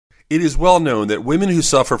It is well known that women who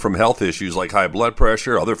suffer from health issues like high blood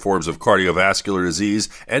pressure, other forms of cardiovascular disease,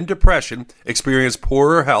 and depression experience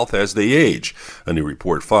poorer health as they age. A new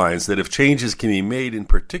report finds that if changes can be made in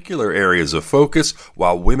particular areas of focus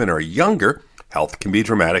while women are younger, health can be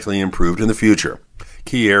dramatically improved in the future.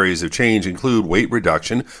 Key areas of change include weight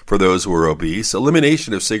reduction for those who are obese,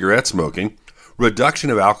 elimination of cigarette smoking, reduction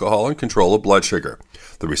of alcohol, and control of blood sugar.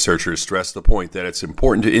 The researchers stress the point that it's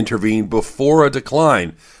important to intervene before a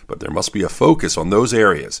decline, but there must be a focus on those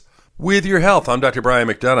areas. With your health, I'm Dr. Brian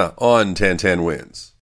McDonough on 1010 Wins.